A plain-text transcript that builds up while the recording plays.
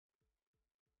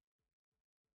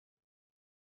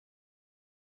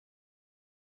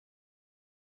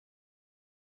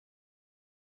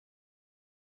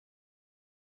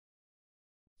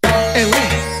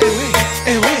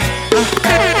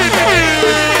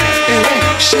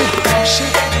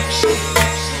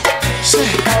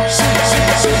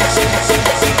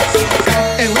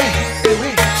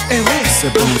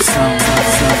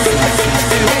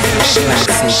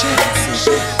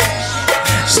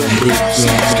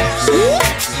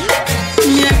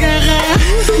Me agarra,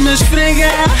 me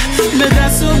esfrega, me dá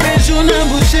seu beijo na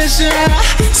bochecha.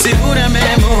 Segura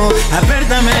mesmo,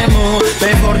 aperta mesmo,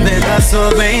 bem forte, tá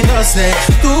só bem doce.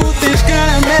 Tu tens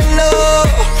caramelo,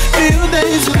 e eu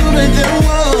tens tudo em teu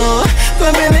amor.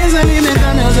 Tua beleza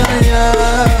alimenta meus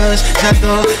olhos. Já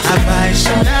tô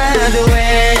apaixonado,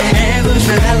 é do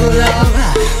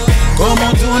espetáculo.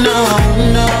 Como tu não há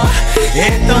um nó,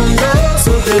 é tão doce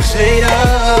o teu cheiro.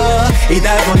 E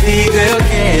dá contigo eu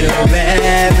quero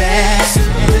beber.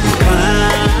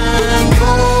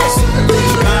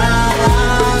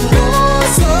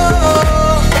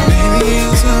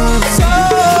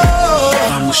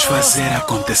 Vamos fazer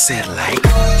acontecer, like.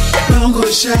 Vamos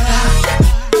gostar,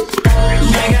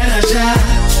 me agarra já.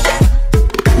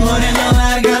 Morena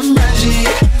larga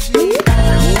magia,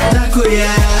 tá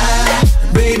curiar.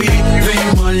 Baby, vem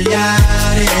molhar,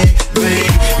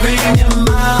 vem me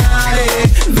amar,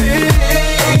 vem.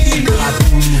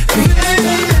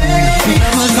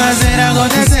 Vamos fazer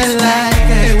acontecer, like.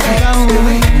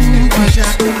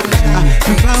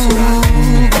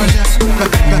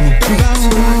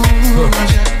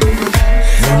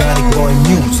 Lunatic Boy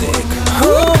Music.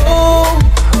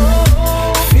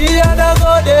 Filha da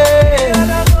Godê,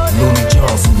 Looney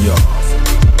Johnson, yo.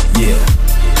 Yeah.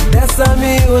 dessa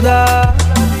miúda.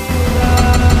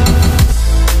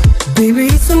 Baby,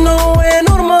 isso não é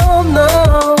normal,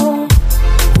 não.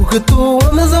 O que tu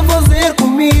andas a fazer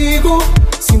comigo?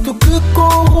 Sinto que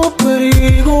corro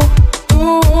perigo.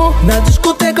 Na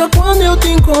discoteca quando eu te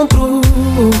encontro,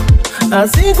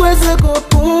 assim com esse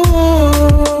corpo,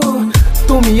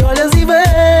 tu me olhas e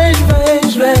vens,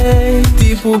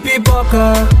 tipo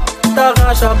pipoca. Tá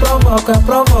racha, provoca.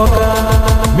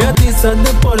 Me atiça,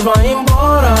 depois vai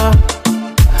embora.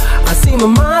 Assim me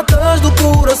matas do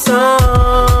coração.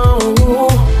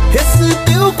 Esse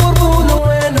teu corpo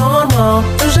não é normal.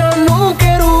 Eu já não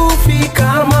quero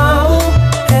ficar mal.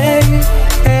 Hey,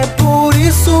 é por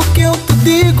isso que eu te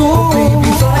digo, oh baby,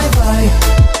 vai,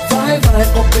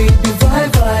 oh baby,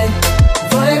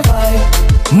 vai.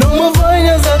 Não me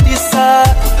venhas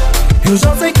atiçar, eu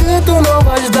já sei que tu não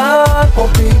vais dar. Oh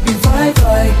baby, vai,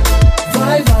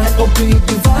 oh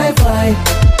baby, vai.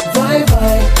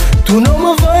 Tu não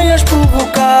me venhas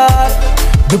provocar,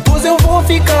 depois eu vou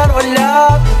ficar a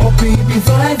olhar. Oh baby,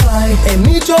 vai. É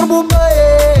melhor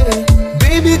bobeia,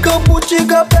 baby, que eu vou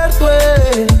chegar perto,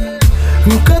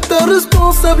 nunca te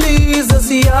responsabiliza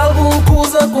se alguma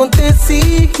coisa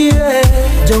acontecer.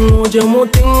 Jamo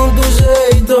tenho do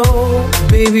jeito,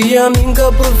 baby, a mim que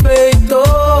é perfeito.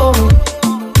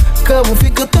 Cabo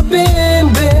fica-te bem.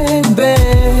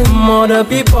 Mora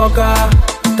pipoca,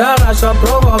 tá racha,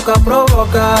 provoca.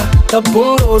 Tá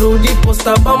pum louro, depois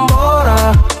tá pra embora.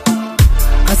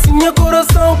 Assim meu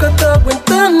coração que te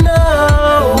aguenta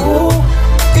não.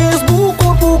 Esse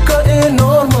corpo que é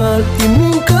normal, e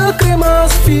mim que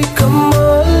cremas fica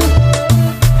mal.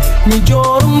 Me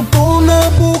llora pão na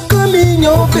boca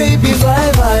minha, oh baby,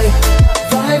 vai.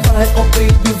 Oh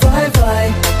baby,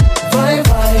 vai.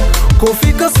 Com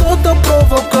fica só te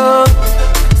provocando,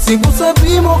 se você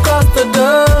sabe meu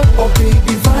castadão. Oh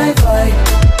baby, vai.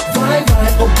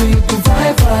 Oh baby,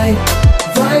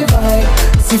 vai.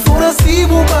 Se for assim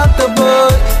vou bater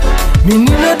bem,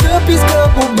 menina da pisca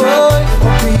pro bem.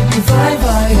 Oh baby, vai.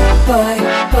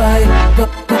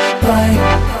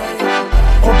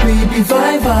 Oh baby,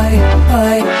 vai.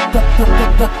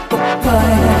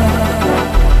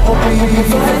 Oh baby,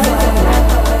 vai.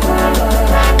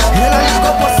 Ela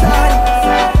ligou pra Sari.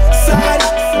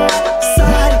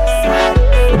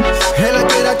 Ela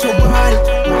quer te body.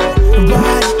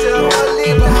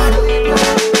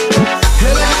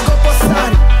 Ela ligou pra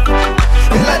Sari.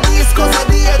 Ela diz coisa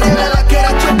dia dela, ela quer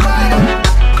te body.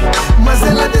 Mas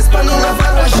ela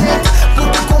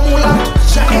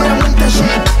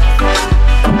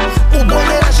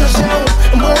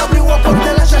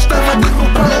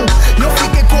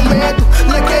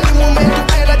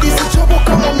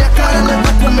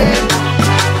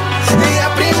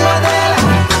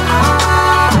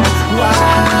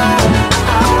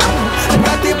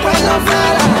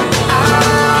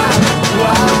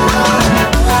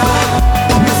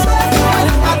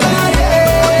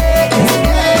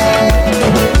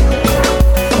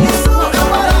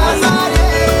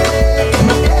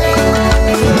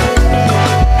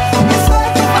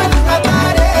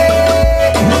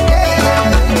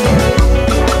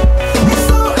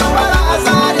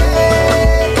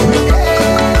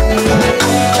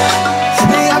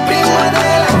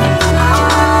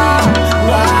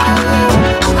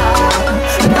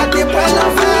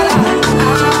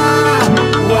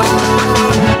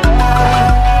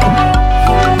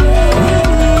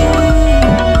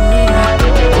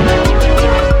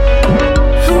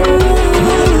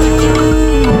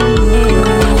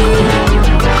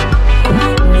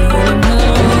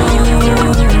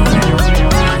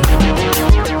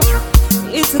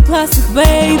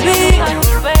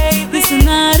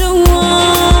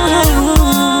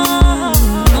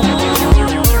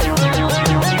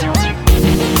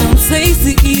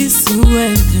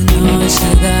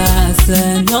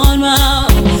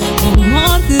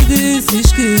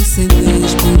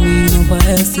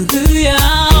parece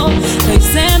real. Tens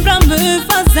sempre a me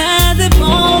fazer de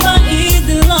boba e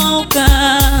de louca.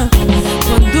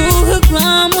 Quando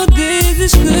reclamo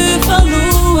dizes que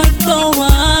falo à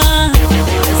toa.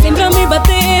 É sempre a me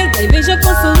bater, daí vejo a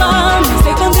consolar. Não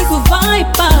sei quando isso vai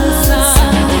passar.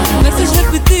 Começas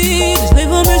repetidas,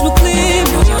 levo ao mesmo clima.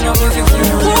 Hoje eu não consigo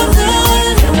recordar.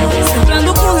 Sempre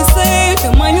ando com receio,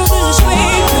 tamanho de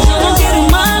respeito. Hoje eu não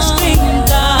quero mais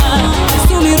tentar.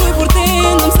 Assumir o portem,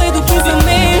 não sei do pensamento.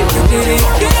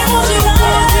 Queremos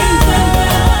girar.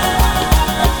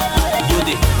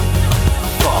 Judy,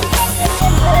 pop.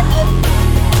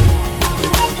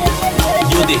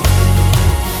 Judy,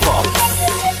 pop.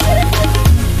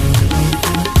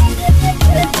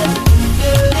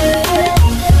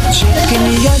 Do jeito que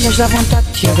me olhas dá vontade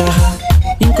de te agarrar,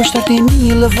 encostar-te em mim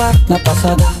e levar-te na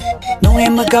passada. Não é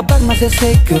me gabar, mas eu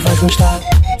sei que vais gostar.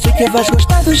 Sei que vais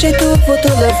gostar do jeito que vou te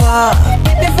levar.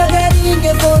 Devagarinho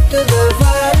eu vou te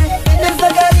levar.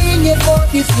 Devagarinho eu vou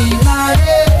te ensinar.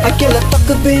 Aquela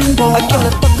toque bem bom, aquela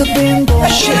toque bem bom,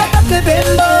 aquela toque bem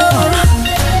bom.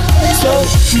 Slow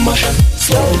motion,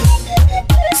 slow,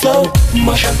 slow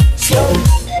motion, slow,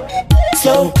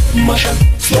 slow motion,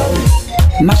 slow.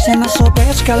 Mas se não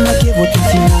souberes, calma que eu vou te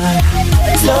ensinar.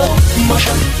 Slow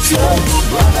motion, slow,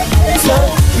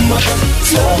 slow motion,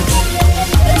 slow,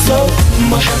 slow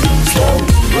motion, slow,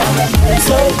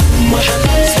 slow motion,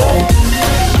 slow.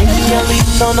 Minha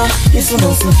lindona, isso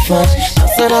não se faz. Não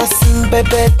será assim,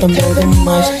 bebê, também é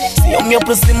demais. Se eu me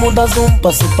aproximo, das um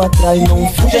passo para trás.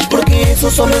 Não fujas porque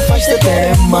isso só me faz te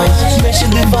querer mais. Mexe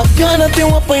devagar até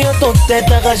eu apanhar tua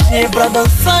teta. Rasguei pra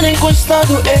dançar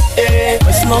encostado,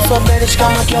 Mas se não souberes,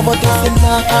 calma que eu vou te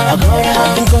ensinar.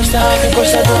 Agora encosta,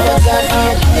 encosta devagar.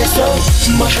 Aqui é slow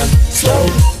motion, slow,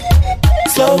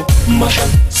 slow motion,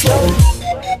 slow,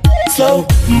 slow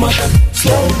motion,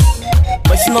 slow.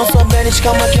 Mas se não souberes,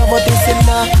 calma que eu vou te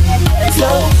ensinar.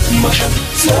 Slow motion,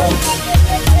 slow,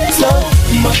 slow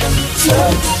motion,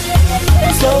 slow,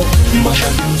 slow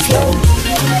motion, slow,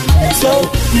 slow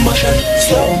motion,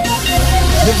 slow.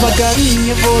 Devagarinho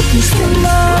eu vou te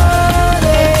ensinar,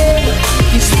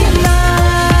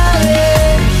 ensinar.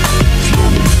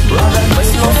 Mas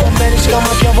se não souberes, calma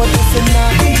que eu vou te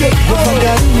ensinar.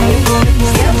 Devagarinho eu vou te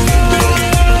ensinar.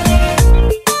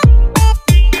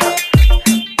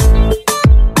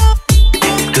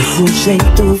 Esse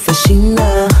jeito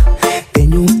fascina,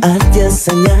 tenho arte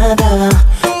assanhada.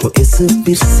 Com esse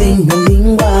piercing na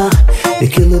língua,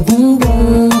 aquele bum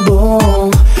bum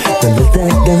bum. Quando tá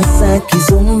dança que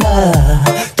zomba,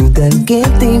 tudo alguém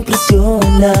te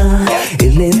impressiona.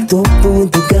 Ele é topo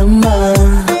de gama,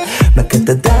 mas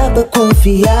canta dá pra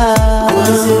confiar.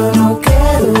 Mas eu não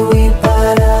quero ir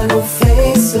parar no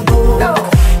Facebook,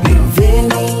 nem ver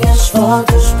minhas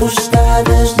fotos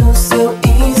postadas no seu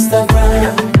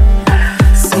Instagram.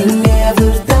 Sim, é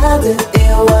verdade,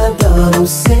 eu adoro o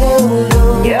seu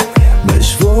look,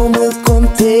 mas vou me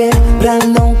conter pra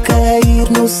não cair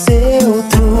no seu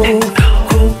truque.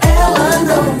 Com ela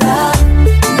não dá,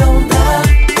 não dá,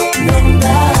 não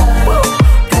dá.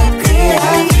 Pra que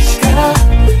arriscar?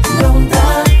 Não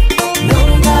dá, não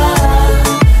dá.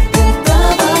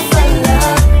 Tentava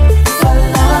falar,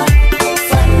 falar,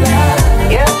 falar,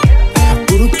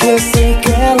 porque eu sei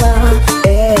que ela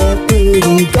é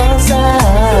perigosa.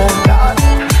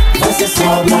 Vai ser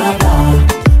só blá blá,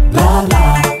 blá blá,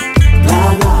 blá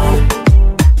blá.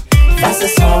 Vai ser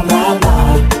só blá blá,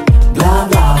 blá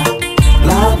blá,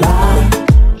 blá blá.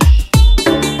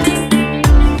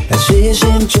 Às vezes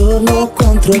eu não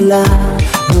controlar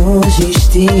meus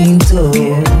instintos.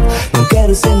 Não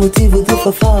quero ser motivo de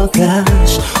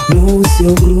fofocas no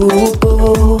seu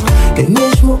grupo. É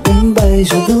mesmo um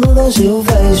beijo, de longe eu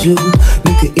vejo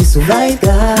no que isso vai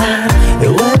dar.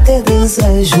 Eu até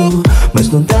desejo, mas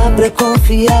não dá pra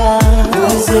confiar.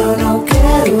 Mas eu não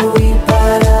quero ir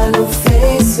parar no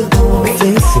Facebook,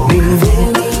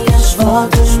 ver minhas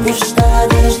fotos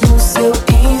postadas no seu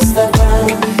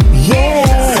Instagram.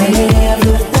 É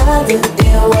verdade,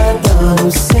 eu adoro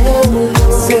o seu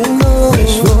look,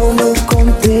 mas vou me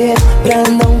conter pra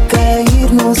não cair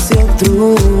no seu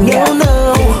truque. Não,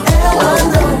 não. Ela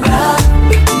não dá,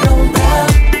 não dá,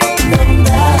 não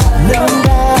dá, não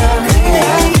dá. Querer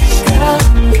arriscar,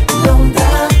 não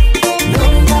dá, não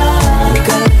dá.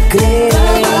 Nunca querer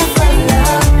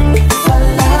falar,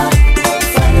 falar,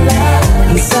 falar.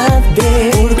 E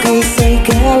saber, porque sei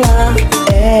que ela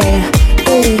é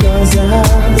perigosa.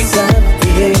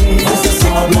 Saber, mas é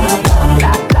só blá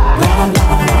blá, blá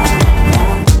blá.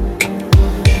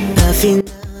 Afinal,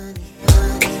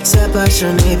 se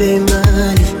apaixonei bem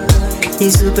mal.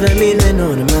 Isso pra mim não é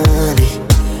normal.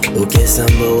 O que essa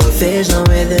boa fez não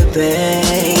é de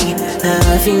bem.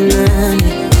 afinal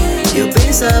eu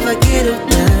pensava que era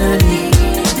tarde,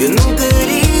 que eu não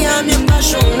queria me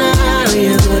apaixonar,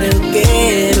 e agora eu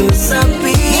quero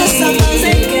saber. E essa mais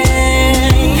é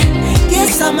quem? E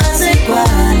essa mais é qual?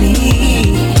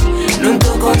 Não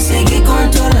tô conseguindo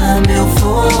controlar meu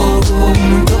fogo,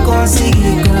 não tô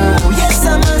conseguindo. E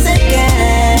essa mais é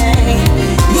quem?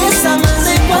 E essa mais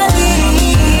é qual?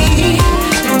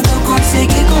 Não tô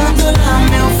conseguindo controlar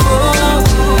meu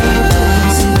fogo, não tô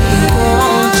conseguindo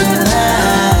controlar.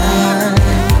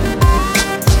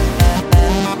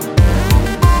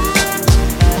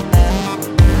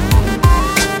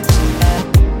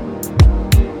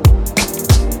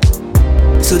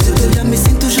 Só de te olhar me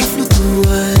sinto já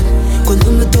flutuar.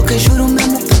 Quando me toca juro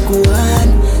mesmo pecuar.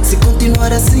 Se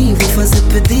continuar assim vou fazer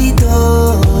pedido.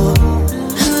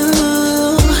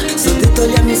 Só de te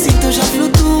olhar me sinto já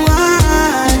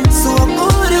flutuar. Só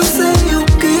agora eu sei o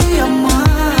que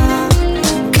amar.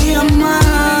 Que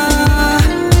amar.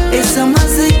 Essa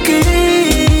mais é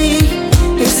quem?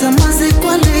 Essa mais é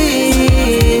qual é?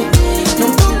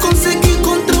 Não tô conseguindo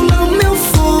controlar o meu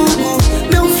fogo.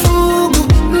 Meu fogo,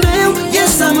 meu. E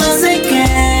essa mais é quem?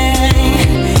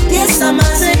 E essa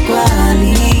mais é qual?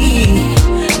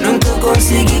 Não tô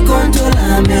conseguindo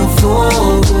controlar meu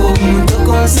fogo, não tô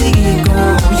conseguindo.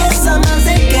 E essa mais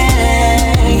é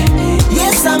quem? E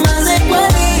essa mais é qual?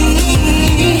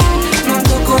 Não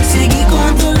tô conseguindo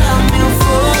controlar meu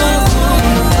fogo,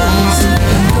 não tô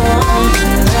conseguindo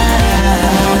controlar.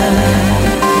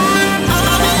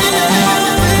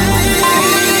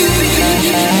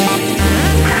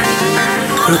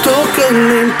 Eu tô que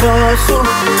nem posso,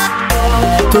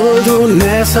 todo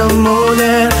nessa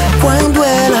mulher. Quando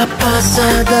ela passa,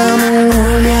 dá-me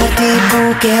olhar tipo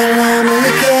que ela me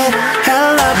quer.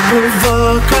 Ela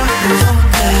provoca,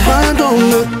 quando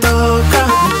me toca.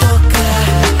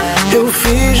 Eu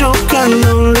finjo que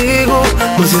não ligo,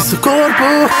 mas esse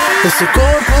corpo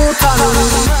tá no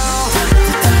limão.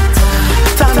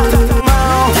 Tá no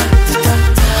limão,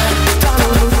 tá no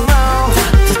limão.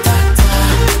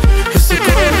 Esse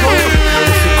corpo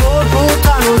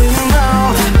tá no limão.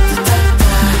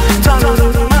 Tá no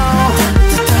limão,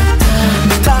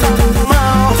 tá no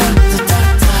limão.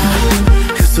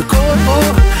 Esse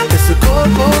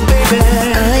corpo, baby.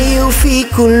 Ai, eu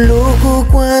fico louco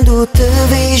quando te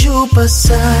vejo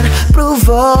passar.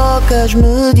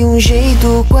 Provocas-me de um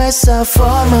jeito com essa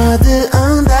forma de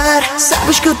andar.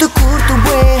 Sabes que eu te curto,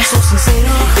 bué, sou sincero.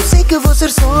 Eu sei que vou ser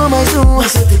só mais um,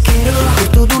 mas eu te quero. Por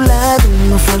todo lado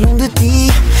não falam de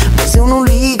ti, mas eu não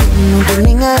ligo, não tô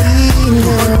nem aí.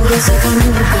 Não pensa que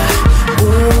nunca,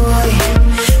 boy,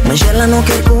 mas ela não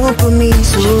quer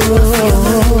compromisso.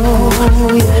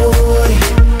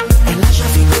 Ela já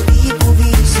ficou tipo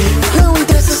vício. Não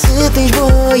interessa se tens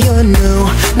boy ou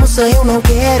não, moça, eu não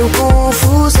quero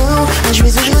confusão. Às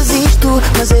vezes resisto,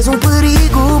 mas és um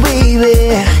perigo,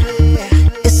 baby.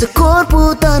 Esse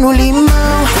corpo tá no limão.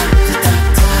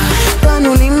 Tá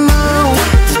no limão.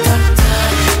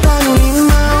 Tá no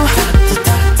limão.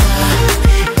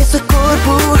 Esse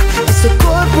corpo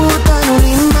tá no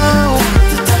limão.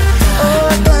 Oh,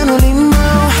 tá no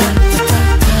limão.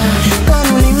 Tá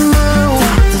no limão.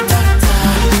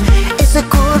 Esse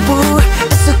corpo,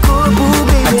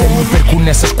 baby. Até me perco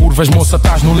nessas curvas, moça,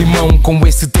 estás no limão. Com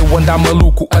esse teu andar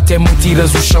maluco, até me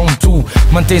tiras o chão. Tu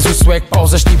mantens o swag,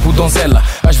 pausas tipo donzela.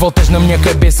 As voltas na minha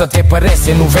cabeça até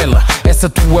parecem novela. Essa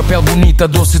tua pele bonita,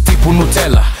 doce tipo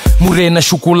Nutella. Morena,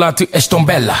 chocolate, és tão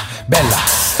bela, bela.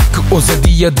 Que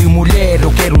ousadia de mulher,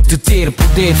 eu quero te ter.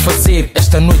 Poder fazer,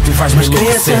 esta noite vais-me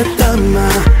enlouquecer. Mas quem é essa dama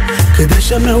que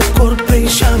deixa meu corpo em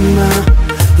chama?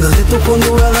 Derreto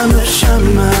quando ela me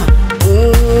chama.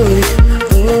 Oi,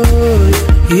 oi,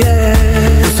 yeah.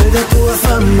 Eu sei da tua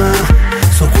fama,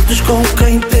 só curtes com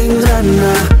quem tem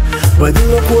grana. Vai de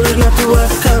loucuras na tua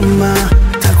cama.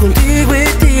 Tá contigo é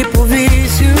tipo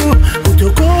vício. O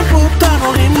teu corpo tá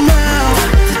no limão.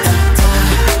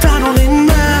 Tá no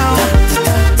limão.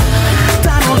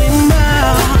 Tá no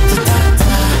limão.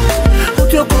 O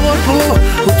teu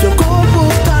corpo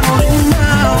tá no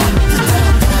limão.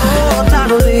 Oh, tá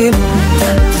no limão.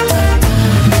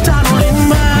 Tá no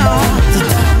limão.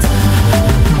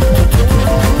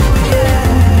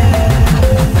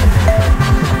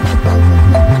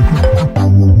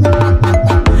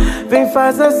 Vem,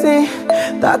 faz assim,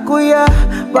 tá cuia,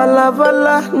 vai lá,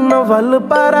 não vale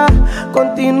parar.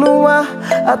 Continua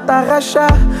a tá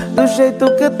rachar, do jeito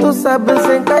que tu sabes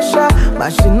encaixar.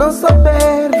 Mas se não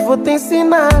souberes, vou te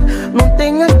ensinar. Não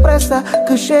tenhas pressa,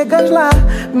 que chegas lá.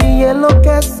 Me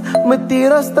enlouquece, me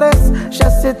tira o stress.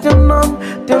 Já sei teu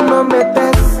nome é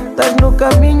Tess. Estás no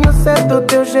caminho certo,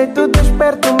 teu jeito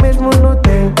desperto mesmo no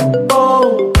tempo.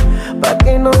 Oh, pra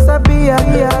quem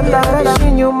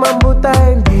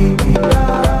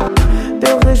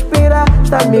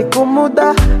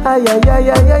acordar. Ai, ai, ai,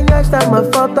 ai, ai, ai, está-me a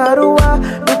faltar o ar.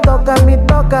 Me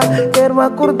toca, quero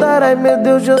acordar. Ai meu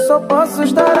Deus, eu só posso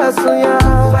estar a sonhar.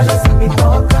 Vai assim me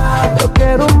tocar, eu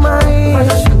quero mais. Vai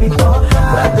assim me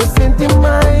tocar, pra te sentir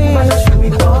mais. Vai assim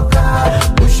me tocar,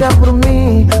 puxa por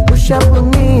mim, puxa por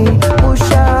mim,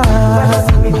 puxa. Vai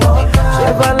assim me tocar,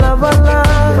 chega lá, vai lá.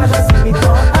 Vai assim me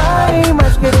tocar, ai,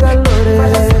 mas que calor é.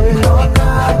 Vai assim me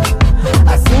tocar,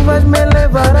 assim vais me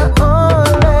levar aonde?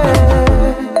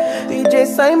 DJ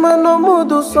Simon, não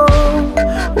muda o som.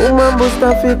 O mambo está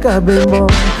a ficar bem bom.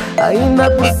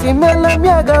 Ainda por cima ela me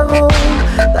agarrou.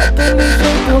 Daquele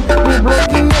jeito me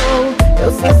bloqueou.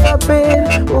 Eu sem saber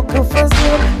o que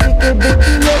fazer. Fiquei bem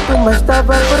quieto, mas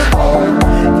estava a perder.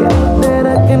 Quem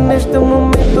dera que neste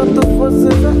momento tu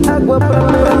fosses a água para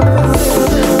me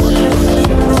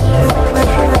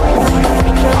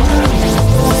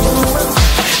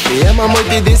E a mamãe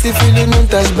te disse, filho, não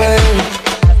estás bem.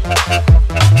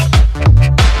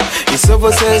 E só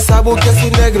você sabe o que esse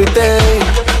negro tem.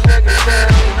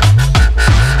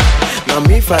 Não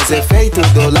me faz efeito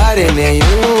dólar em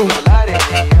nenhum.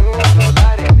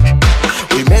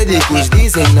 Os médicos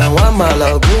dizem não há mal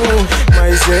algum.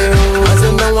 Mas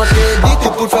eu não acredito,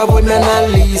 por favor me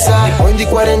analisa. Depois de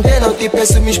quarentena eu te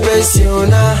peço, me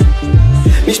inspeciona.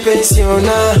 Me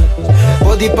inspeciona.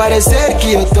 Pode parecer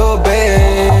que eu tô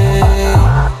bem,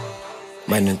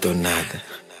 mas não tô nada.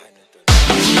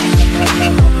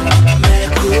 Me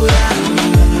cura,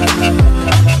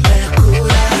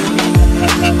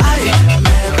 ay,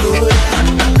 me cura,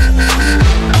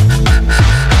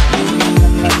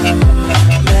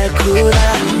 me cura,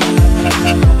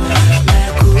 me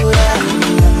cura,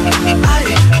 ay,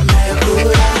 me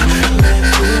cura, me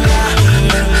cura,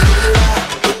 me cura.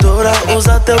 Doutora,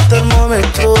 usa teu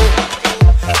termômetro,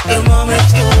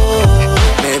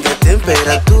 mede a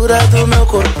temperatura do meu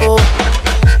corpo.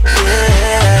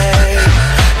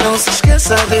 Não se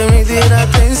esqueça de medir a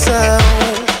tensão.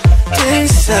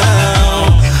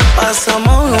 Passa a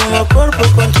mão no meu corpo,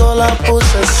 controla a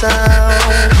pulsação.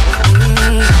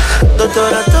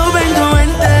 Doutora, tô bem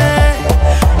doente. É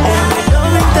melhor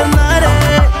me internar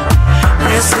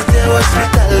nesse teu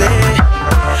hospital.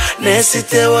 Nesse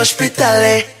teu hospital.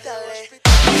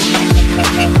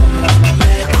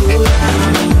 Me cura,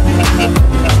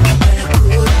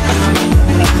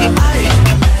 ay,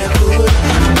 me cura.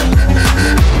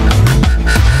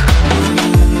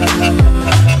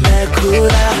 Me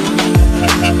cura,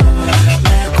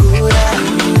 me cura,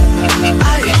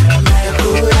 ay, me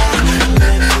cura,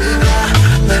 me cura,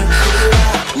 me cura.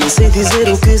 Não sei dizer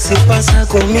o que se passa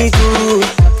comigo.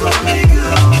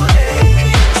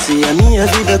 Se a minha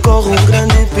vida corre um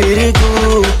grande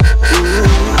perigo.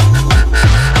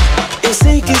 Eu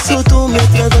sei que só tu me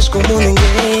tratas como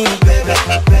ninguém.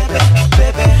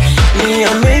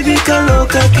 Minha médica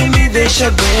louca que me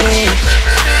deixa bem.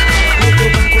 Me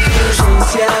teu banco de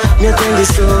urgência, me atende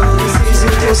só. Preciso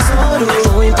do teu soro,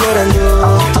 tô implorando.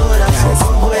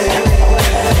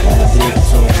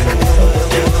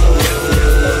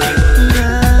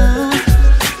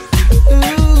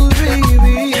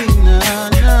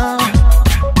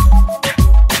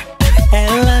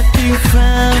 Ela tem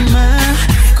fama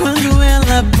quando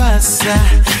ela passa.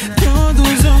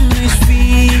 Todos os homens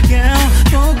ficam,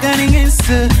 pouca ninguém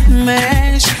se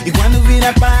mexe. E quando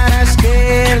vira para a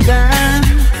esquerda,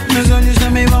 meus olhos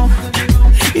também vão.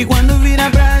 E quando vira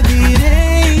para a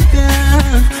direita,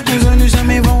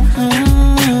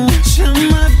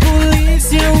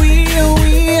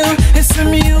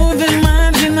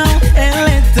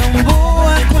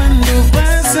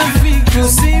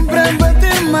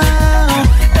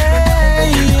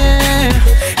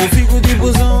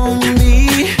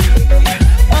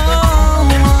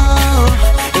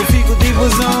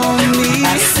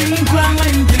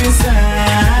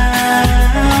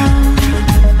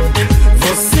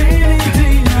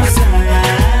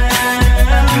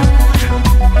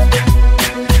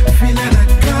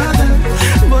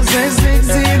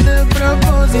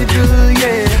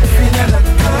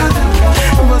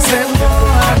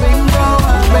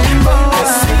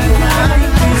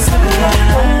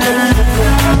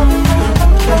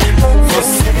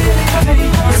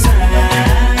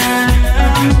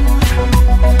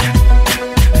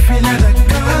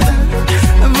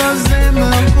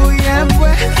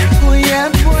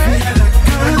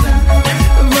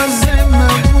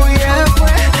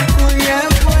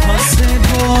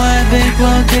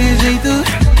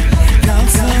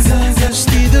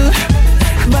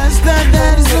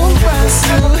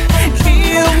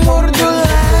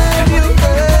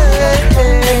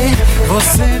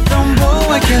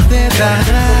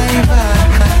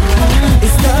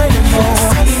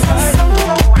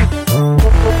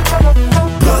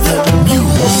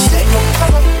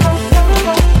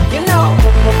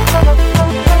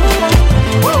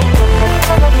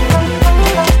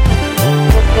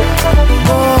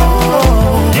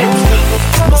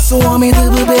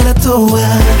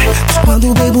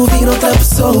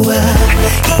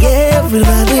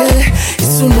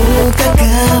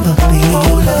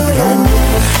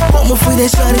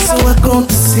 deixar isso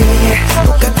acontecer.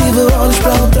 Nunca tive olhos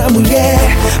pra outra mulher,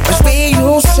 mas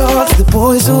veio um shot,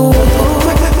 depois o outro.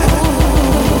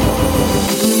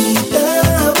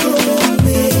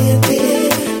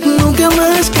 Nunca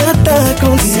mais que tá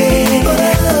acontecendo.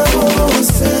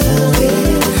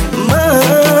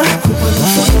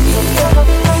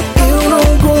 Eu não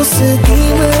consegui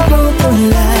me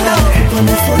controlar.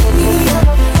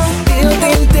 Eu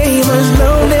tentei, mas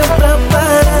não deu pra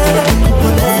parar.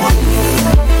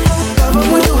 Tava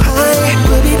muito high,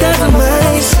 bebida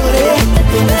demais, chorei.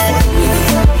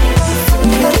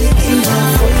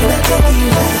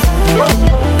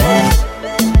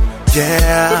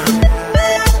 Yeah.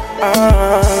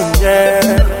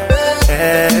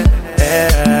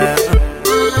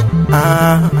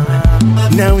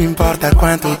 Não importa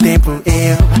quanto tempo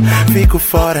eu fico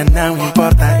fora, não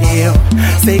importa, eu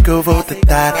sei que eu vou te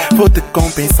dar, vou te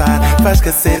compensar. Vai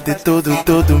esquecer de tudo,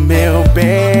 tudo, meu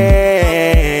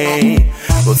bem.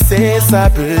 Você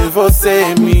sabe, você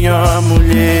é minha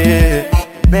mulher.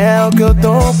 Mel que eu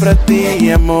dou pra ti,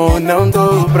 amor, não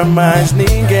dou pra mais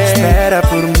ninguém. Espera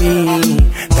por mim,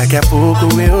 daqui a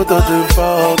pouco eu tô de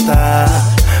volta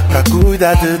pra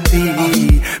cuidar de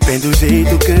ti, bem do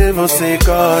jeito que você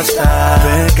gosta.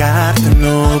 Pegar-te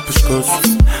no pescoço,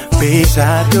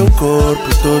 beijar teu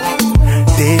corpo todo,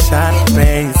 deixar-te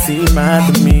bem em cima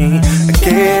de mim,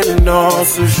 aquele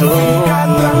nosso jogo. Fica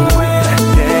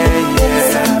tranquila,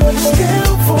 sabes que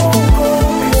eu vou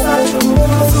compensar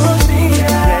todos os dias,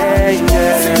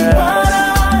 sem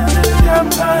parar de te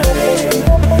amarei.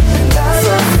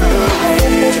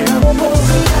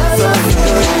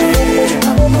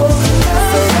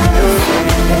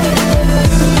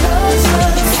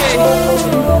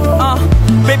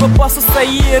 Baby, eu posso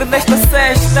sair desta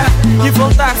cesta e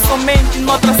voltar somente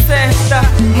noutra cesta.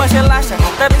 Mas relaxa,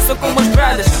 também sou como as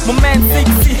bradas, momento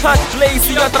sexy, hot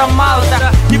place e outra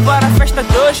malta. E para a festa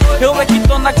de hoje, eu aqui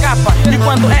tô na capa. E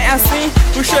quando é assim,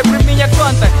 puxei por minha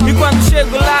conta. E quando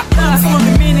chego lá, full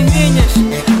de menininhas,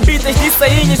 pitas de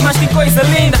sainhas, mas que coisa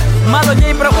linda. Mal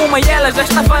olhei pra uma e ela já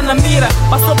estava na mira.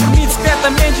 Passou por mim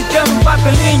discretamente e deu-me um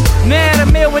papelinho. Não era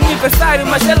meu aniversário,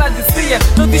 mas ela dizia: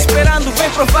 tô te esperando, vem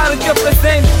provar o teu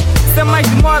presente. Sem mais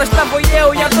demora estava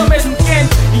eu e já tô mesmo quente.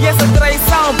 E essa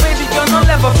traição, baby, que eu não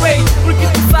levo a peito, porque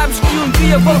tu sabes que um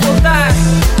dia vou voltar.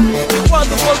 E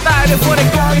quando voltar eu vou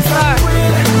recompensar.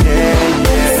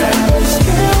 Sabes que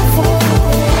eu vou.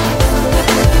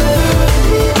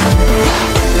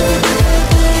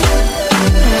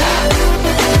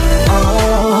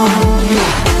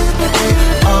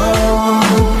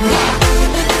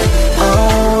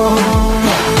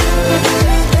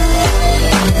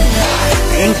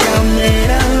 Em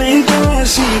câmera lenta ela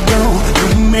chegou,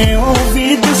 no meu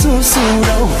ouvido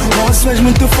sussurrou: moço, és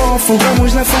muito fofo,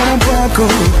 vamos lá fora um pouco,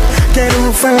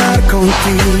 quero falar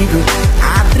contigo.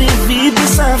 Atrevido e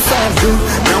safado,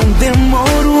 não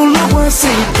demoro, logo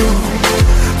aceito.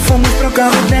 Fomos pro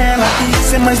carro dela e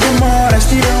sem mais demoras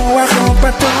tirou a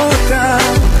roupa toda.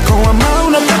 Com a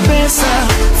mão na cabeça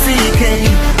fiquei,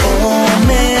 oh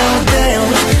meu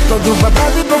Deus, todo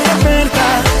babado e boca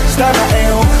aberta. Estava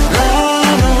eu lá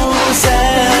no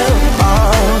céu.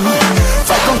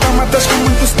 Vai contar matas com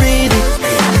muito espírito,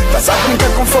 vas a brincar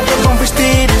com fogo com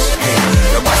vestidos.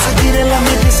 Eu passo a seguir, ela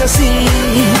me disse assim: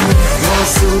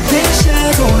 moço, deixa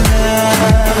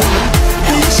rolar,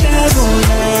 deixa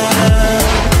rolar,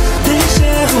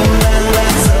 deixa rolar.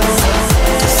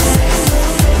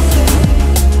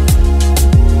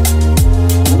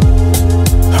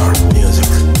 Hard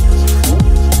music.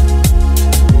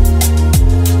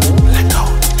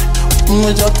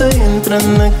 Uma jota entra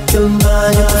naquele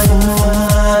banho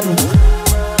perfumado.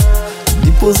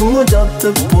 Depois uma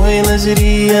jota põe na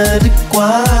geria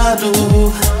adequado.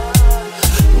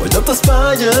 Uma jota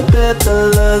espalha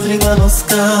pétalas, liga nos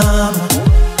cama.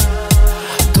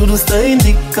 Tudo está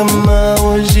indica, mas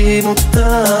hoje não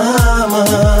tama.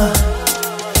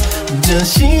 Já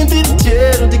sinto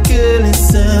cheiro daquele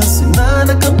incenso e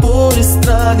nada acabou,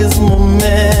 estraga esse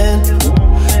momento.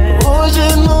 Hoje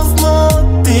nos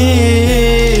noite,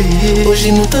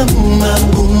 hoje não tá bumba,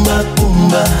 bumba,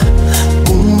 bumba,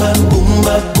 bumba,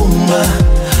 bumba, bumba,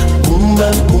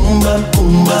 bumba, bumba,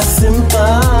 bumba, sem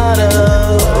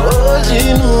parar.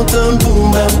 Hoje não tá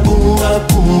bumba, bumba,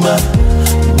 bumba,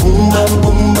 bumba,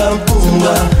 bumba,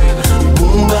 bumba,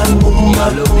 bumba, bumba,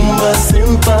 bumba, sem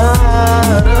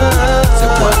parar.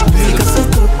 Fica só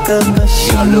tocando a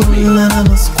china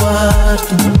nos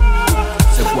quartos.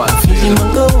 Finge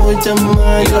manga hoje a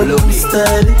mãe, eu está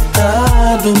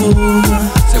irritado.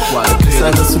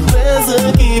 Essa surpresa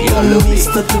que pra mim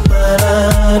está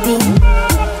preparado.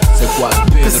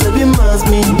 Percebe mais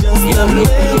milhas também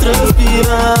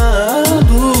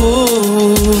transpirado.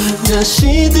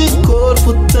 Nasci de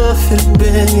corpo, tá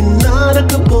ferver e nada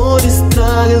que pode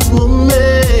estragar esse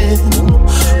momento.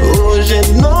 Hoje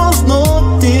nós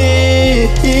não tem.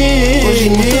 Hoje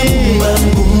não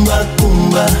bumba,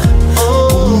 bumba,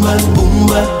 bumba,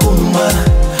 bumba, bumba,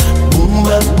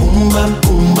 bumba, bumba,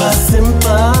 bumba, sem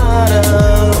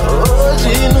parar.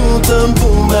 Hoje não tem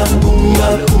bumba, bumba,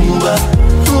 bumba,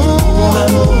 bumba,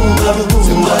 bumba,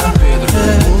 bumba,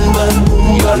 bumba,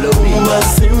 bumba, bumba,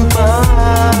 sem parar.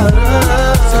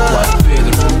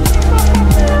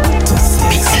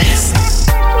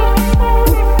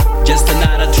 Just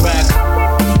another track.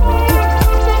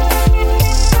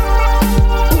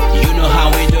 You know how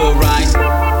we do, right?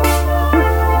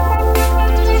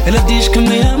 Ela diz que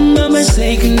me ama, mas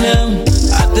sei que não.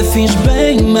 Até fiz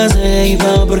bem, mas é em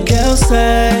vão porque eu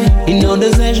sei. E não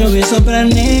desejo isso pra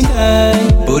ninguém.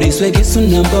 Por isso é que isso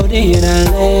não pode ir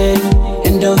além.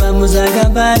 Então vamos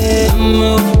acabar,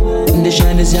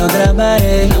 deixar de se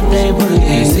trabalhar. Não tem por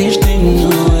que insistir no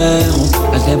erro,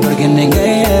 até porque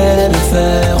ninguém é de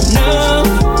ferro. Não,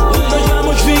 nós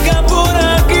vamos ficar por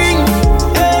aqui.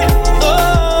 Oh,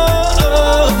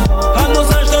 oh, oh. A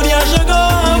nossa história chegou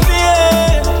ao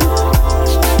fim.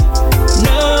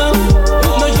 Não,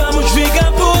 nós vamos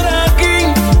ficar por aqui.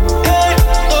 Oh,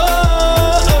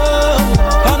 oh,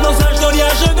 oh. A nossa história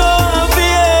chegou ao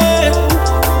fim.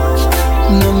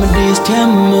 Não me diz que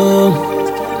amo.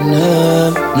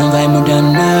 Não vai mudar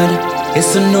nada.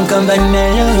 Isso nunca vai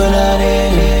melhorar.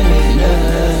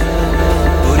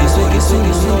 Por isso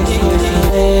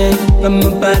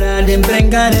vamos parar de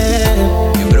brincar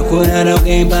e procurar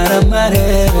alguém para amar.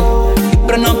 E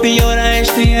para não piorar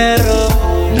este erro,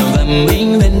 não vamos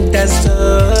inventar só.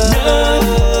 Nós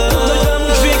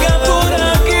vamos ficar por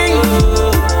aqui.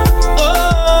 Oh,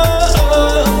 oh,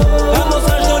 oh. A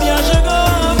nossa história chegou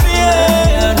ao fim.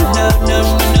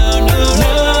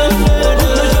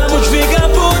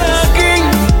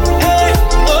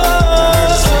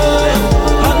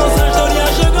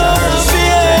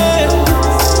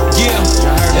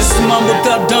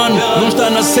 Não está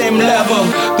na same level.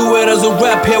 Tu eras o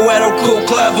rap, eu era o cool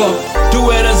clever.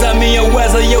 Tu eras a minha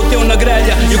Wesley e eu teu na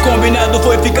grelha. E o combinado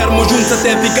foi ficarmos juntos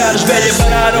até ficares velha. But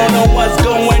I don't know what's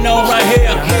going on right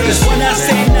here. Cause when I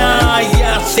say nah,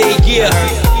 yeah, I say yeah.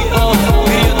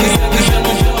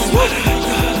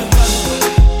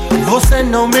 Você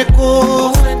não me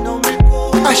curte,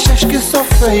 achas que sou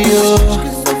feio.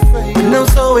 Não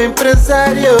sou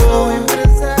empresário,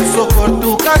 só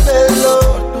corto o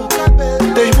cabelo.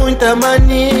 Tens muita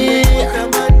mania,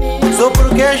 só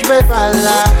porque és bem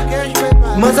falar.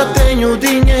 Mas eu tenho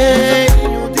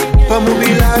dinheiro para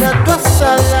mobilar a tua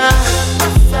sala.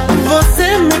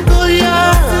 Você me colheu,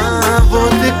 vou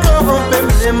te corromper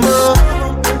mesmo.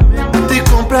 Te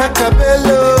comprar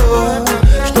cabelo,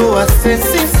 estou a ser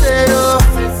sincero.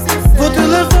 Vou te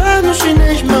levar no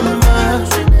chinês, mamãe,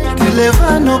 te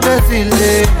levar no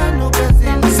brasileiro.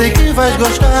 Sei que vais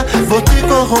gostar, vou te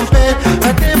corromper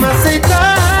até me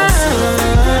aceitar.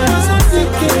 Mas eu te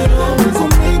quero,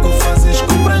 comigo fazes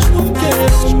compras, não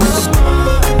quero,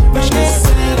 mamãe. Mas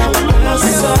esquecer a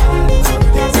praça.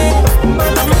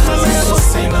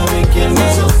 Você não me quer,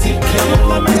 mas eu te quero.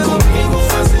 Comigo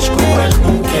fazes compras,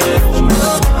 não quero,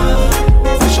 mamãe.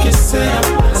 Vou esquecer a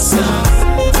praça.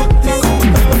 Vou te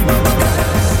comprar.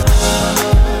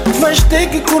 Mas tem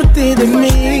que curtir de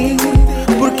mim,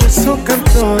 porque sou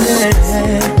cantor.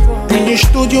 Tenho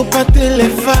estúdio para te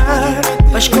levar,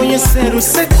 vais conhecer o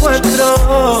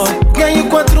C4. Ganho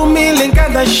 4.000 em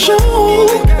cada show,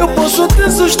 eu posso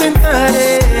te sustentar.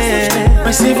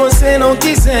 Mas se você não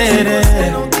quiser,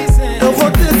 eu vou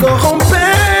te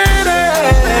corromper.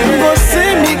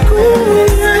 Você me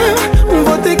cura,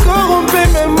 vou te corromper,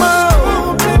 meu irmão.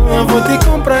 Vou te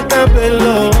comprar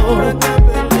cabelo,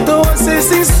 tô a ser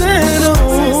sincero.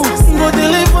 Vou te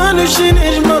levar no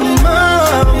chinês, mamãe.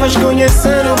 Vais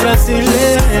conhecer o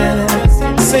brasileiro.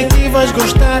 Sei que vais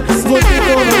gostar, vou te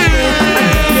corromper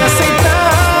até me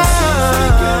aceitar.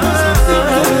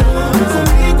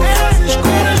 Comigo fazes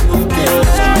coisas, não quero.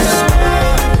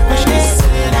 Vais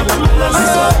esquecer a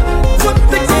praça. Vou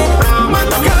te comprar uma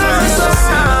casa.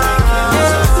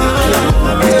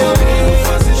 Comigo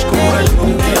fazes coisas, não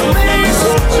quero.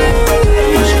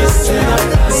 Vais esquecer a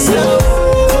praça.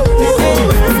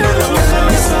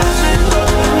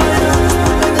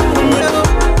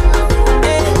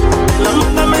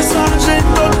 Mensagem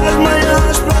toda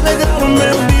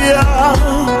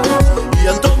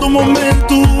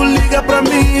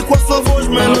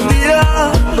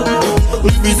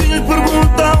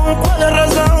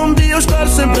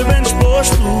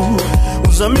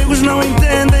Meus amigos não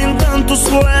entendem tanto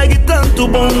swag e tanto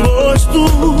bom gosto.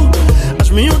 As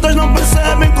miúdas não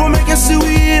percebem como é que esse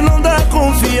Wii não dá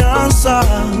confiança.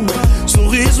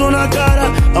 Sorriso na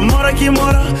cara, amor aqui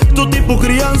mora, tô tipo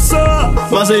criança.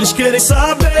 Mas eles querem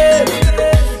saber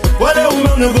qual é o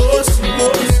meu negócio.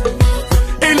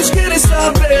 Eles querem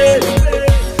saber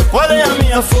qual é a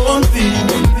minha fonte.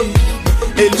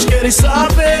 Eles querem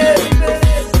saber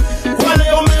qual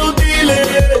é o meu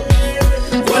dealer.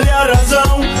 Qual é a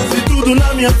razão de tudo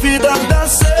na minha vida dar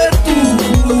certo.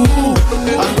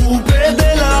 A culpa é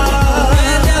dela,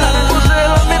 pois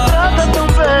ela me trata tão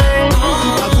bem.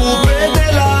 A culpa é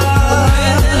dela,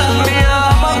 me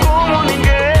ama como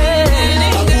ninguém.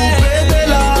 A culpa é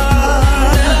dela,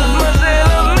 mas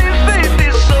ela me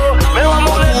feitiçou. Meu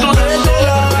amuleto da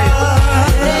sorte,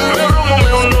 meu rumo,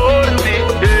 meu norte.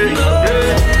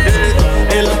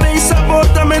 Ela tem sabor,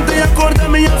 também tem a cor da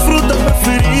minha fruta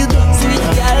preferida.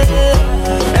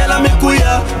 Ela me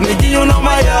cuida, neguinho não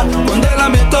maia quando ela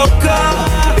me toca.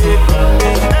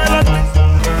 Ela tem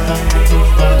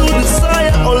tudo de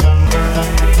saia.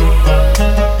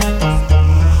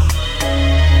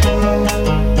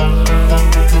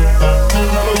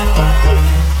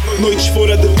 Noites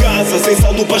fora de casa, sem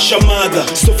saldo para chamada.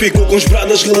 Só fico com os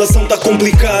bradas, relação tá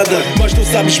complicada. Mas tu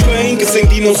sabes bem que sem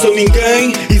ti não sou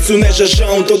ninguém. Isso não é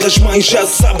jajão, todas as mães já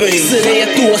sabem. Serei a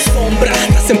tua sombra,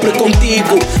 tá sempre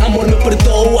contigo. Amor me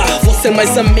perdoa, vou ser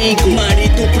mais amigo.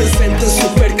 Marido presente,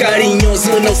 super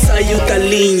carinhoso. Não saio da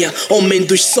linha, homem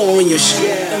dos sonhos.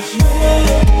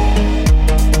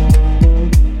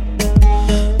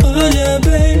 Olha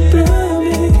bem pra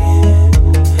mim,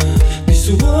 diz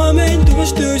o homem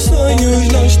dos teus sonhos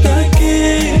não está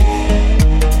aqui.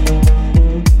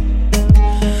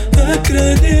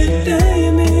 Acredita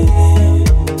em mim,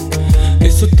 é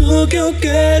só tu que eu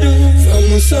quero.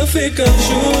 Vamos só ficar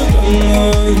juntos,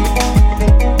 amor.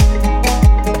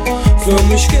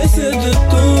 Vamos esquecer de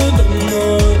tudo,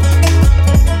 amor.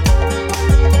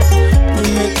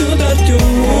 Prometo dar-te o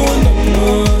mundo,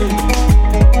 amor.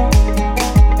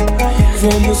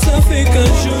 Vamos só ficar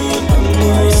juntos,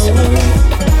 amor.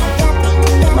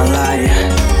 Malaya,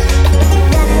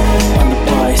 on the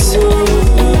boys.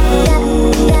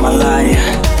 Malaya,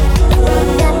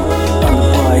 on the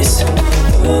boys.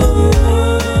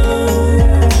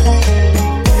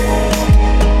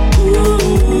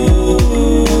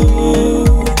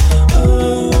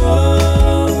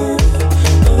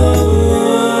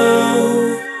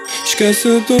 Esquece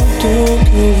tudo que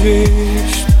eu vi.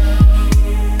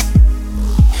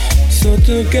 Só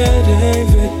te querem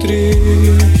ver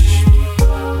triste.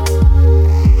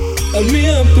 A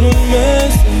minha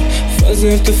promessa,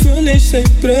 fazer-te feliz sem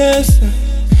pressa.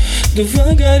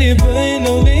 Devagar e bem,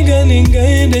 não liga a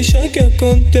ninguém, deixa que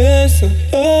aconteça.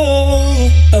 Oh,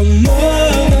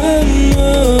 amor,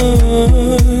 amor,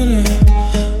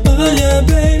 olha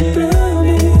bem pra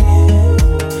mim.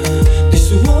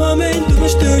 Diz o homem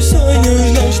dos teus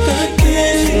sonhos não está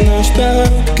aqui, não está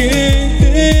aqui.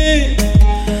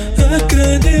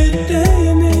 Acredita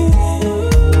em mim,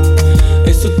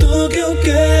 é só tu que eu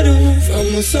quero.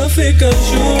 Vamos só ficar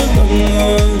juntos,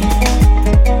 amor.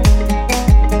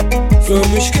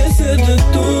 Vamos esquecer de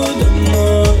tudo,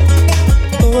 amor.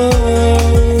 Oh,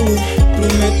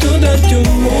 prometo dar-te o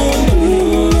mundo,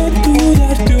 prometo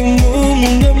dar-te o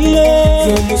mundo,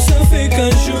 amor. Vamos só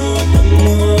ficar juntos,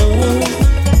 amor.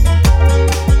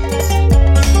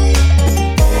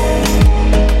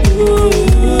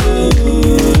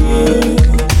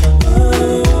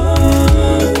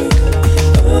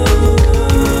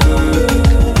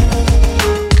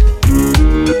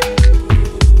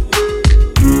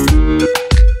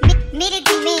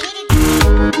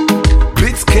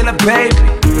 Baby,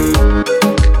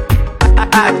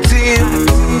 I team,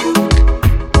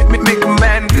 make a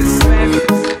man this,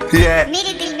 yeah.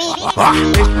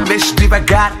 Mexe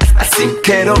devagar, assim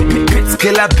quero. Pits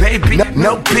killer baby,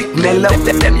 no pick Nello.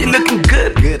 Damn, you looking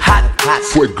good, hot, hot.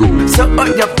 Fuego. So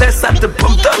on your best at the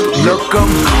pump up, loco.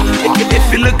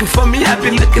 If you're looking for me, I be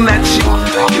looking at you.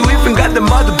 You even got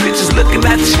them other bitches looking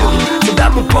at you. So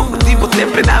dá-me pouco de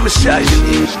tempo e dá-me show.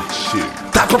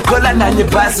 Tá por colar na minha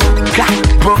base.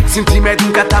 Bom, sentimento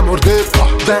nunca tá morder.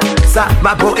 Dança,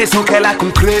 mas boa é só que ela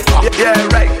concreta. Yeah,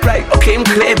 right, right, ok, me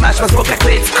crê, mas boca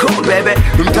crê, it's cool, baby.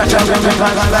 Não tá chamando, me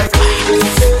paga like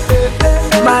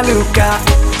maluca,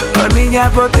 a minha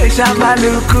boteja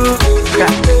maluca.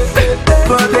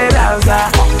 Poderosa,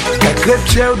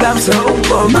 que eu dá-me só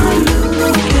pouco.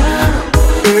 Maluca,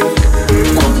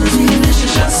 quando te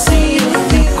deixas assim eu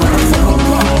fico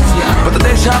maluca. Vou te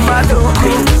deixar maluco.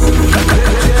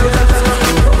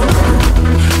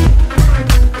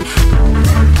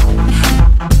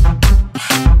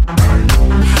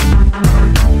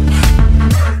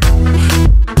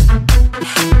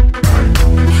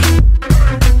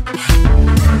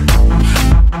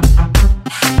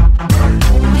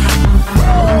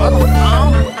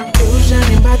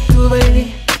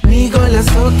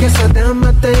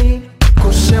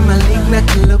 Olha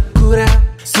que loucura,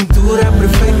 cintura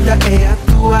perfeita é a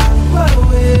tua.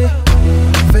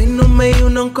 Vem no meio,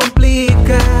 não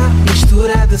complica.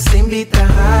 Misturado sem bita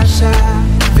racha.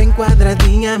 Vem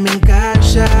quadradinha, me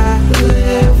encaixa.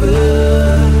 Leve,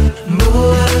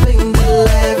 boa, vem de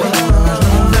leve. Nós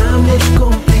não vamos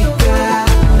complicar.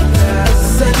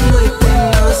 Essa noite é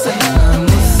nossa,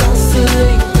 vamos só se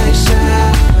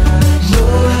encaixar.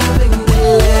 Boa, vem de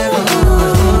leve.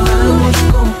 Nós não vamos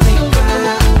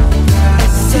complicar.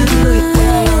 Essa noite é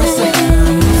nossa,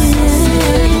 vamos só se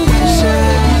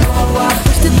encaixar.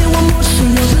 Este teu amor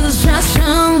cheio de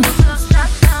jação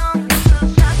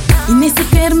e nem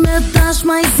sequer me das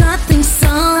mais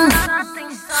atenção.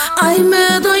 Ai,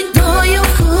 me dói o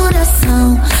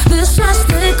coração.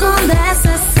 Deixaste com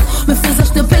decepção. Me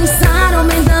fizeste pensar,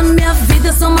 homem da minha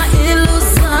vida, só uma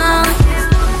ilusão.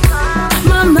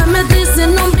 Mamãe me disse,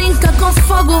 não brinca com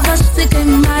fogo, vais te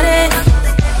queimar.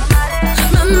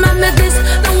 Mamãe me disse,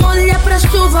 não olha pra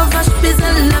chuva, vais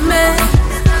pisar lama.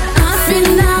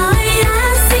 Afinal é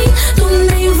assim, tu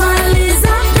nem vales a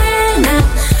pena.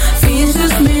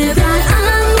 Finges-me dar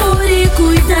amor e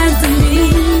cuidar de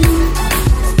mim.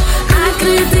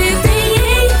 Acreditei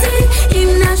em ti e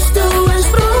nas tuas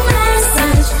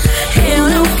promessas. Eu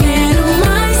não quero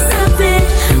mais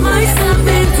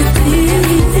saber de ti.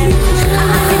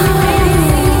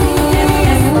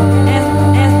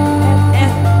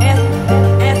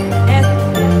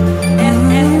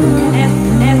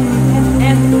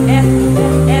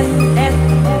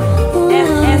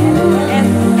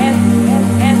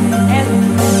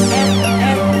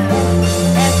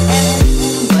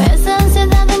 Essa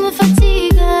ansiedade me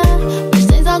fatiga, mas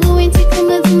tens algo em ti que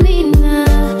me domina.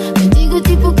 Contigo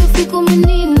tipo que fico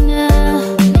menina.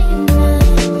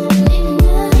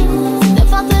 Da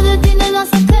falta de ti na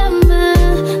nossa cama,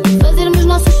 de fazermos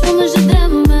nossos filmes de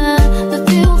drama, do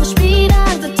teu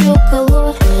respirar, do teu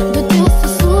calor, do teu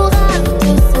sussurrar, do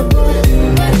teu sabor.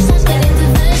 Quando estás carente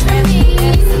vens para mim,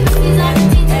 se precisar de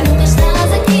ti tu nunca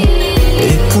estás aqui.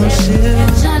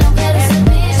 Já não quero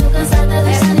saber, estou cansada de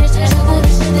estar nestes jogos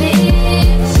de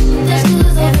xadrez. Tens de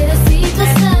resolver a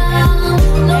situação,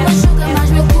 não machuca mais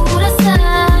meu coração.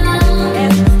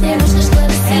 Temos que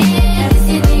esclarecer,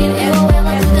 decidir, eu ou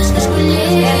ela, tu tens que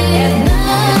escolher.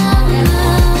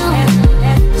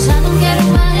 Não, já não quero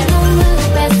mais, não me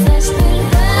peças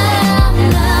perdão.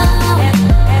 Não,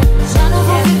 já não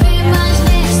vou viver mais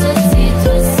nesta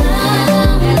situação.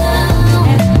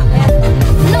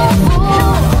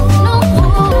 Não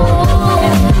vou,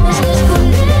 tens que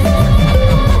escolher.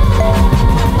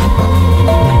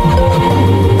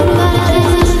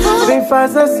 Vem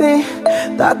faz assim,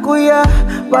 tá cuia.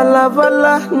 Vai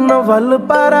lá, não vale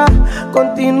parar.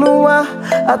 Continua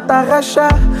a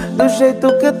tarrachar do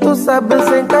jeito que tu sabes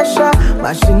encaixar.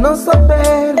 Mas se não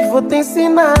souberes, vou te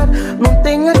ensinar. Não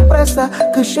tenhas pressa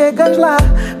que chegas lá.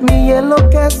 Me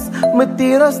enlouquece, me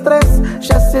tira o stress.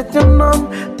 Já sei teu nome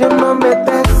é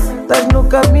Tess. Estás no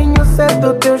caminho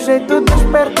certo, teu jeito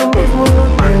desperto mesmo no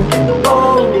tempo.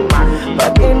 Oh, pra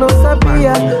quem não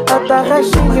sabia, a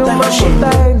tarraxinha e uma puta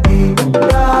em dia.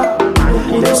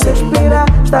 Teu respirar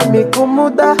está me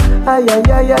incomodar. Ai,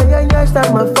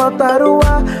 está-me a faltar o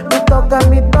ar.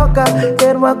 Me toca,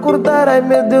 quero acordar. Ai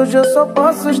meu Deus, eu só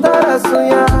posso estar a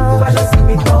sonhar. Faz assim,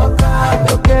 me toca,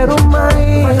 eu quero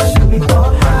mais. Faz assim, me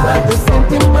toca, pra te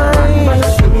sentir mais. Faz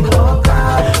assim, me toca,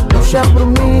 puxa por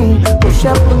mim,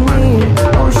 puxa.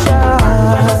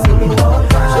 Faz assim, me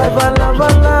toca,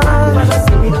 vai lá. Faz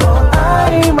assim, me toca,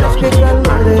 ai, mas que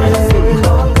calor é. Faz assim, me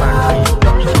toca,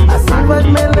 assim vais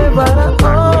me levar a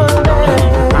olhar.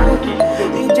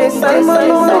 DJ Simon,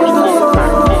 uma música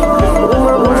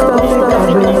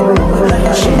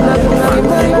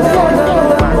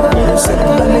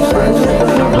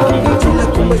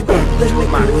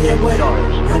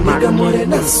amiga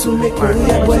morena, sume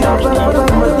cuya buena.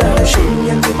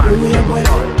 Chilla me cuya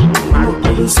buena. No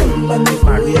puedo samba me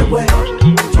cuya buena.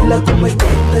 Chilla como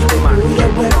espetas me cuya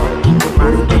buena.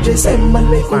 No DJ Simon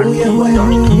me cuya buena.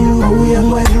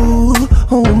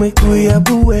 Oh me cuya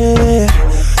buena.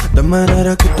 Da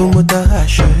maneira que tu me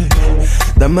tarraxas,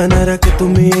 da maneira que tu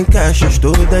me encaixas,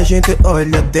 toda a gente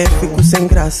olha, até fico sem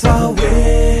graça.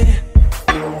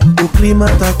 O clima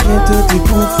tá quente tipo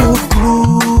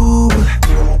fogo.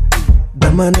 Da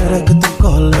maneira que tu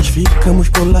colas, ficamos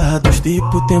colados,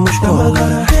 tipo temos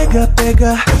cola.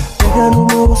 Pega no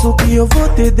meu osso que eu vou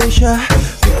te deixar.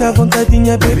 Fica à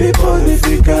vontadinha, baby, pode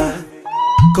ficar.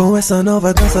 Com essa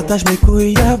nova dança estás me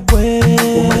cuia bué.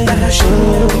 Uma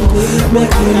tarraxinha me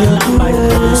cuia bué.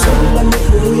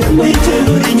 DJ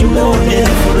Lourinho morre,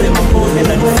 forema morre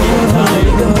na fita.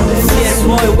 Yes,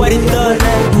 boy, what it done,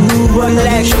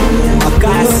 Rolex, a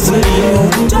casa.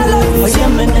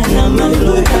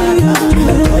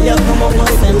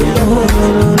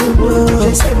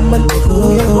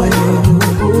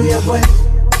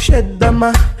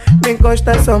 dama, me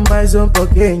encosta só mais um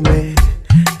pouquinho.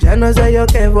 Já não sei o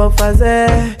que vou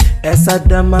fazer. Essa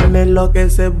dama me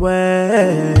enlouquece,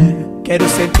 bué. Quero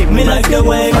sentir me like the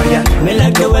way, me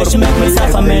like the way she make me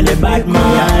suffer, me the bad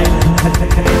mind.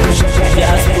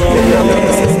 Just go,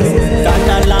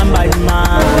 Catalan bad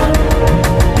man.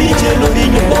 DJ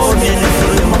Lourinho born in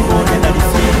the morning at the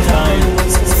same time.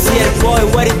 See it boy,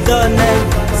 what it done,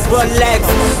 Rolex,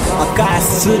 acá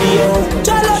studio.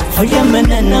 Oye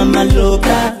menina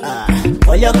maluca,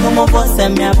 olha como você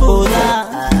me abusa.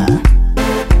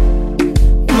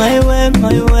 My way,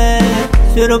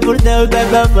 juro por Deus,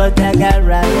 bebê, vou te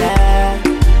agarrar.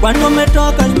 Quando me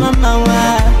tocas,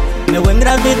 mamãe, meu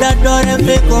engravidador eu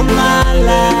fico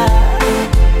mala.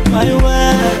 My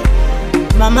way,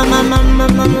 mama,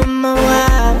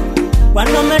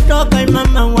 quando me tocas,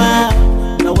 mamãe,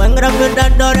 meu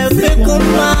engravidador eu fico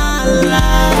mala.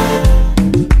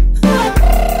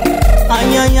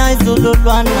 Ai,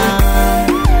 Zululana.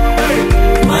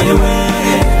 My way.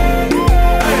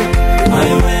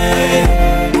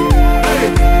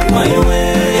 My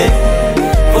way,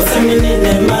 você menina é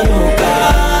maluca.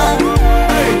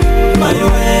 My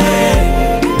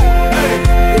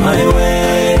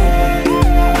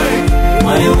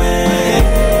way,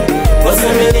 você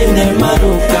menina é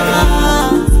maluca.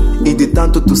 E de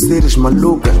tanto tu seres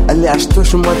maluca, aliás tu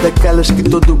és uma daquelas que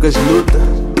todo gajo luta.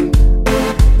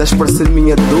 Das para ser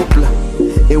minha dupla,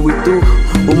 eu e tu,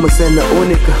 uma cena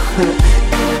única.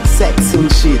 Sex and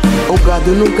shit, oh God,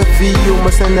 eu nunca vi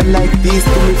uma cena like this.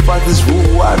 Tu me fazes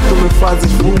voar, tu me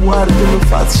fazes voar, tu me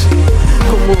fazes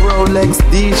como o Rolex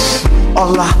diz.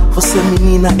 Olá, você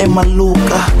menina é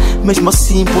maluca, mesmo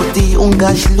assim por ti um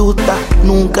gajo luta.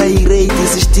 Nunca irei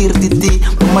desistir de ti,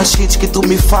 por mais hits que tu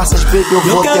me faças, baby, eu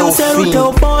vou até o fim. Eu quero ser o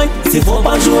teu boy, se for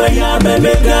pra ajoelhar,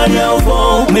 baby girl, eu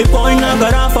vou. Me põe na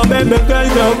garrafa, baby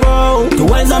girl, eu vou.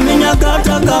 Tu és a minha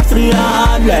gata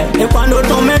cafriada, e quando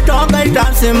tu me tocas,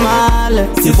 está-se mal.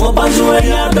 Se for pra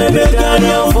ajoelhar, baby girl,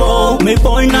 eu vou. Me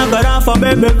põe na garrafa,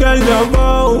 baby girl, eu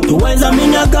vou. Tu és a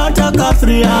minha gata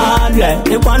cafriada,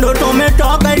 e quando tu me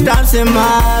tocas, está-se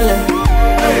mal.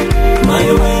 My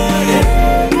way,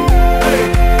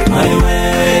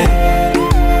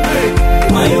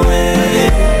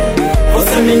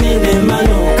 você menina é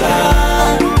maluca.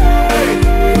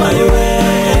 My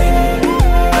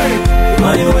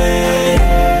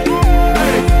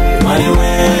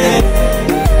way,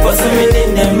 você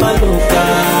menina é maluca.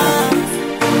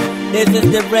 This is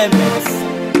the remix.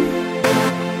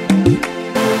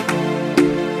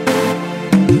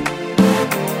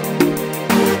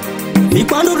 E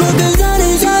quando tu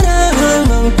quiseres,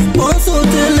 posso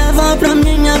te levar pra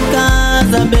minha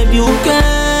casa, baby, eu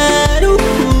quero.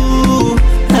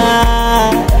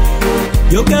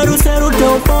 Eu quero ser o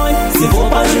teu boy, se for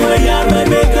pra ajoelhar,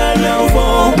 baby girl, eu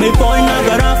vou. Me põe na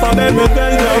garrafa, baby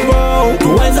girl, eu vou.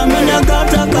 Tu és a minha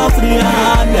gata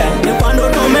cafriada, e quando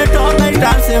tu me tocas,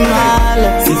 está-se mal.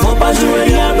 Se for pra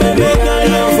ajoelhar, baby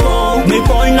girl, eu vou. Me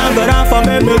põe na garrafa,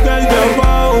 baby girl, eu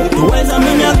vou. Tu és a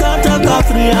minha gata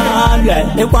cafriada,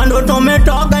 e quando tu me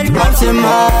tocas, está-se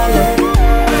mal.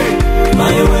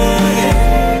 My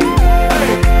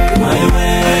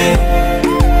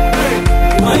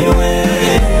way,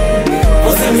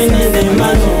 você menina é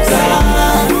maluca.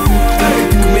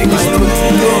 Comigo estou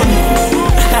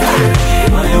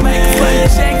My way,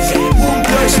 gente, 1,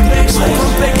 2, 3.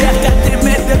 Vamos pegar até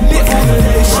medo de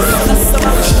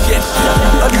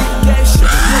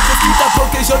necessita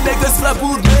porque eu negas pra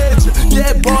burnet.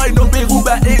 Yeah boy, não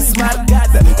derruba esse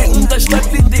marcada. É das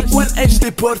partidas quando és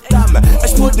deportar-me.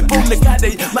 As pode pôr na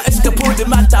cadeia, mas que pode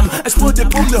matar-me. As pode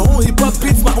pôr na hip hop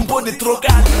beats, mas pode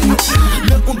trocar.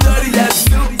 Não daria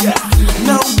suja,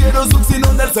 não quero suco se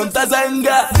não dar santa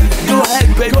zanga. Go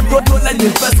ahead baby, tô na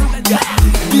minha passuga.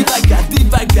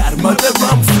 Devagar, manda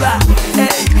vamos lá.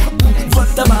 Ei,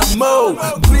 volta mamão.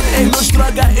 Green é nos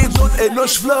droga, e dor é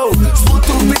nos flow.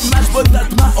 Escuto o beat, mas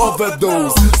bota-te uma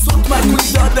overdose. Sou-te mais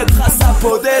cuidado de raça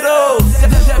poderoso.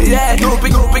 Yeah, não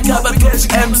picava que és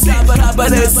MC. Acaba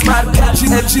nesse marca,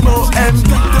 Gimo M.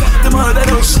 Demora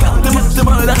nos,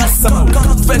 demora raça.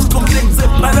 Quando te vês como tem que dizer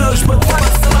para nós, bota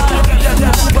passa lá.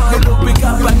 Não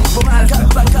picava, vou marcar,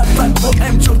 vou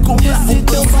M. Eu compro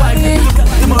swag.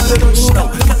 Demora nos,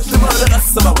 demora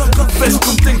raça. Quando te vês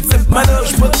como tem que dizer para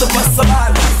nós, bota passa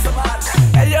lá.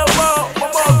 Hey yo,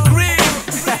 Momo Green,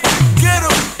 get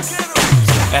him.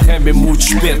 RM muitos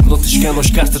esperto, não te escalam os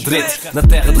carta direito. Na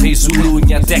terra de raiz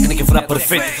ulunha, a técnica verá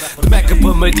perfeito. De Meca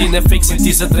para Medina, fake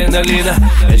sentir adrenalina.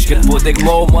 És que te poder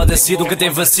como o modo assim, nunca tem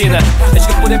vacina. És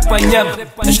que te poder apanhar-me,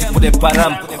 és que te poder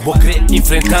parar-me. Vou querer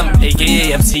enfrentar-me,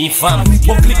 a.k.a. MC infame.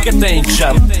 Vou clicar até em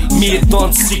chame, mira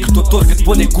tonto, ciclo, doutor que te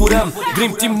poder curar-me.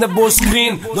 Dream Team na boa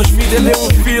screen, nós vida é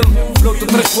um filme. Pronto a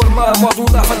transformar,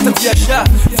 modulava-te a viajar.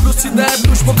 Velocidade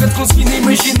dos pouca te conseguindo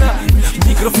imaginar.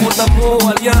 Microfone na mão,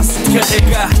 aliança de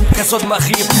carregar. Caso de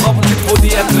marrir, roubo que te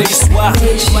podia atraiçoar.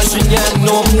 Mas ganhar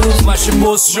nome, mas a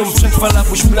bolsa junto. Já te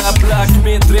falamos blá blá, que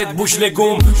me entrei de bus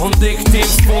legume. Onde é que tem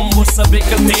fome, vou saber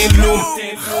que ele tem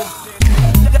lume.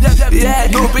 Yeah,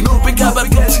 no picava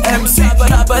cash MC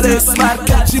para aparecer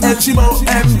marcas Edgimo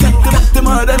M te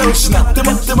mora no chão,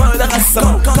 te mora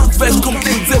ração. Quando vês como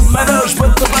tem que dizer manos,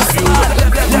 bota para cima.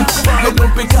 No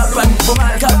picava, vou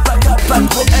capa,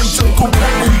 vou MC com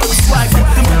o swag.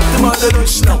 Te mora no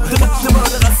chão, te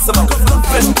mora ração. Quando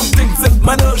vês como tem que dizer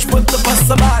manos, bota para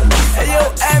cima. Hey yo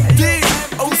MD,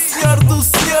 o senhor do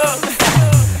senhor.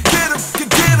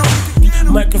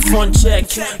 Microphone check,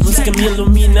 música me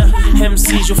ilumina.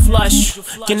 MCs eu flash,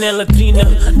 canela trina.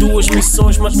 Duas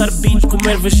missões, matar beat,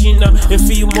 comer vagina.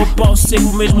 Enfio o meu pau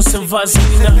seco mesmo sem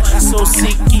vaselina. Sou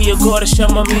sick e agora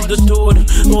chama-me doutor.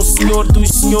 Ou senhor dos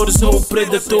senhores ou o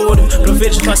predador. Para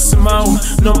veres raça mau,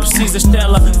 não precisas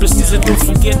tela. Precisa de um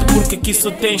foguete porque aqui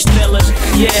só tem estrelas.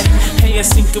 Yeah, é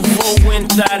assim que vou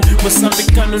entrar.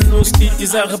 Moçambicano nos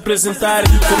cities a representar.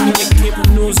 Com a minha equipe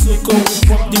no zoo, com o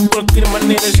pop. De qualquer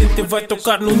maneira a gente vai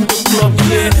tocar no teu club,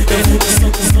 yeah. Evolução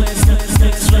dos legs,